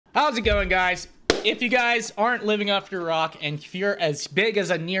How's it going, guys? If you guys aren't living up your rock, and if you're as big as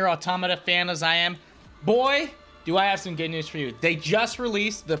a Nier Automata fan as I am, boy, do I have some good news for you. They just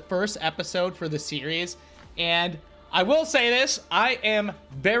released the first episode for the series, and I will say this, I am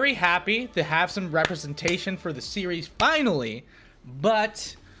very happy to have some representation for the series finally,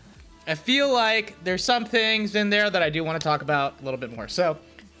 but I feel like there's some things in there that I do want to talk about a little bit more. So,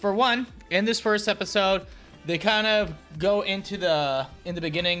 for one, in this first episode, they kind of go into in the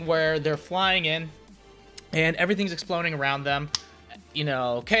beginning where they're flying in and everything's exploding around them. You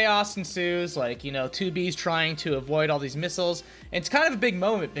know, chaos ensues, like, you know, 2B's trying to avoid all these missiles. And it's kind of a big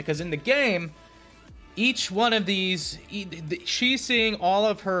moment because in the game, each one of these, she's seeing all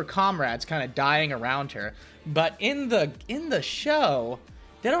of her comrades kind of dying around her. But in the show,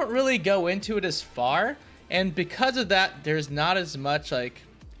 they don't really go into it as far. And because of that, there's not as much, like,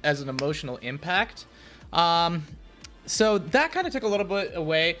 as an emotional impact. So that kind of took a little bit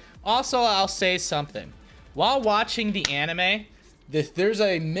away. Also, I'll say something. While watching the anime, there's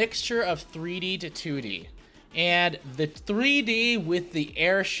a mixture of 3D to 2D. And the 3D with the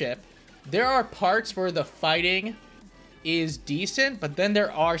airship, there are parts where the fighting is decent, but then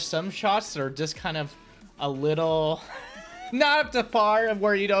there are some shots that are just kind of a little not up to par of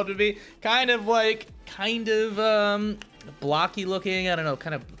where you don't want to be. Kind of blocky looking, I don't know,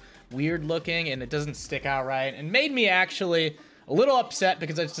 kind of weird looking, and it doesn't stick out right, and made me actually a little upset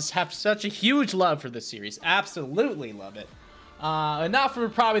because I just have such a huge love for this series. Absolutely love it. And not for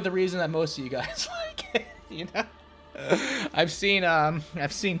probably the reason that most of you guys like it, you know? I've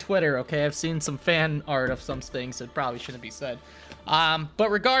seen Twitter, okay? I've seen some fan art of some things that probably shouldn't be said. But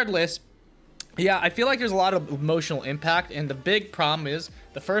regardless, yeah, I feel like there's a lot of emotional impact, and the big problem is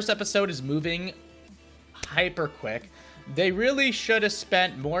the first episode is moving hyper quick. They really should have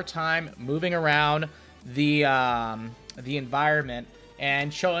spent more time moving around the environment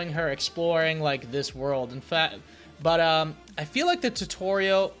and showing her exploring, like, this world. In fact, but I feel like the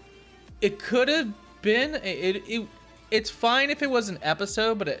tutorial, it could have been it's fine if it was an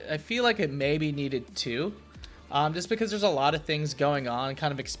episode, but I feel like it maybe needed two. Just because there's a lot of things going on,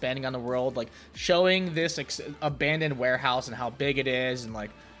 kind of expanding on the world, like showing this abandoned warehouse and how big it is, and like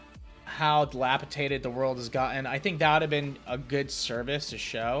how dilapidated the world has gotten. I think that would have been a good service to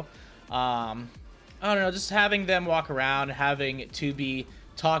show. I don't know, just having them walk around, having to be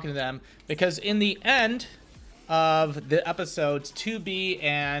talking to them, because in the end of the episodes, 2B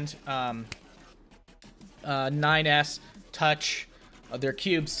and 9S touch their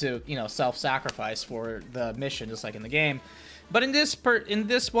cubes to, you know, self-sacrifice for the mission, just like in the game. But in this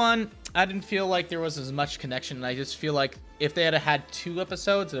one, I didn't feel like there was as much connection, and I just feel like if they had 2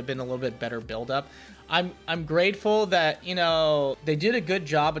 episodes, it would have been a little bit better build-up. I'm grateful that, you know, they did a good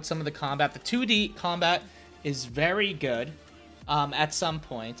job with some of the combat. The 2D combat is very good at some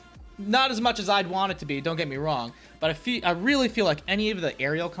point. Not as much as I'd want it to be, don't get me wrong, but I really feel like any of the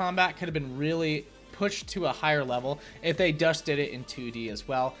aerial combat could have been really pushed to a higher level if they just did it in 2D as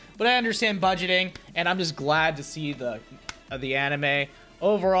well. But I understand budgeting, and I'm just glad to see the anime.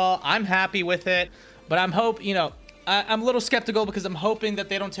 Overall, I'm happy with it, but I'm a little skeptical because I'm hoping that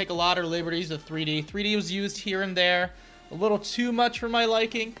they don't take a lot of liberties with 3D. 3D was used here and there a little too much for my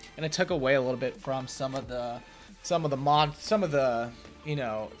liking, and it took away a little bit from some of the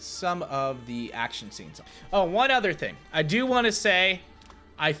action scenes. Oh, one other thing. I do want to say,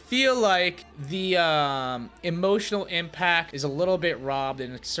 I feel like the emotional impact is a little bit robbed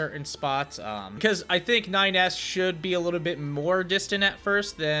in certain spots, because I think 9S should be a little bit more distant at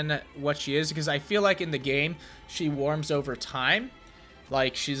first than what she is, because I feel like in the game, she warms over time.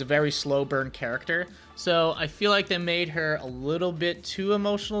 Like, she's a very slow burn character. So I feel like they made her a little bit too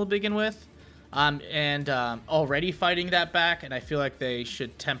emotional to begin with. Already fighting that back, and I feel like they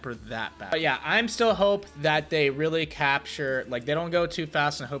should temper that back. But yeah, I'm still hope that they really capture, like, they don't go too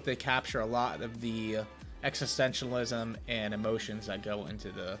fast, and I hope they capture a lot of the existentialism and emotions that go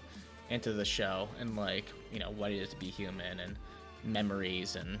into the show, and, like, you know, what it is to be human, and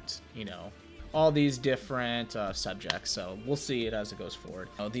memories, and, you know, all these different subjects. So we'll see it as it goes forward.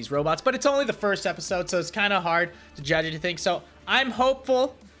 These robots, but it's only the first episode, so it's kind of hard to judge anything. So I'm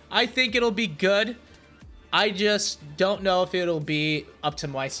hopeful. I think it'll be good. I just don't know if it'll be up to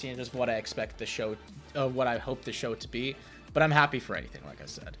my standards of what I expect the show, what I hope the show to be. But I'm happy for anything, like I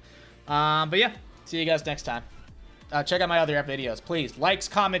said. But yeah, see you guys next time. Check out my other videos. Please, likes,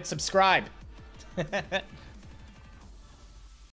 comments, subscribe.